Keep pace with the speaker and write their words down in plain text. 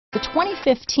The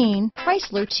 2015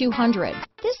 Chrysler 200.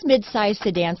 This midsize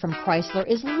sedan from Chrysler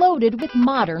is loaded with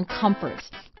modern comforts.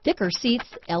 Thicker seats,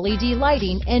 LED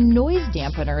lighting, and noise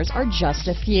dampeners are just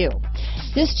a few.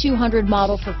 This 200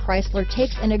 model for Chrysler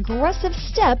takes an aggressive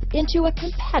step into a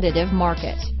competitive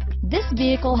market. This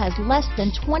vehicle has less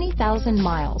than 20,000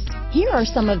 miles. Here are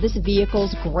some of this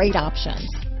vehicle's great options: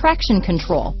 traction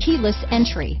control, keyless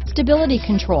entry, stability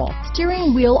control,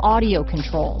 steering wheel audio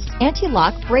controls,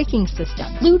 anti-lock braking system,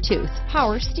 Bluetooth,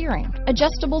 power steering,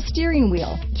 adjustable steering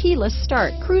wheel, keyless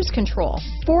start, cruise control,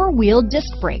 four-wheel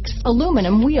disc brakes,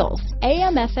 aluminum wheels,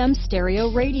 AM/FM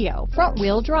stereo radio,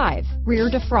 front-wheel drive, rear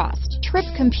defrost, trip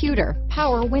computer,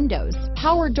 power windows,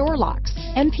 power door locks,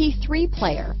 MP3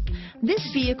 player.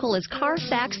 This vehicle is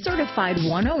Carfax certified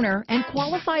one owner and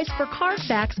qualifies for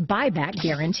Carfax buyback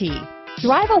guarantee.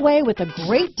 Drive away with a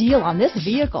great deal on this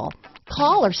vehicle.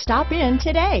 Call or stop in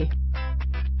today.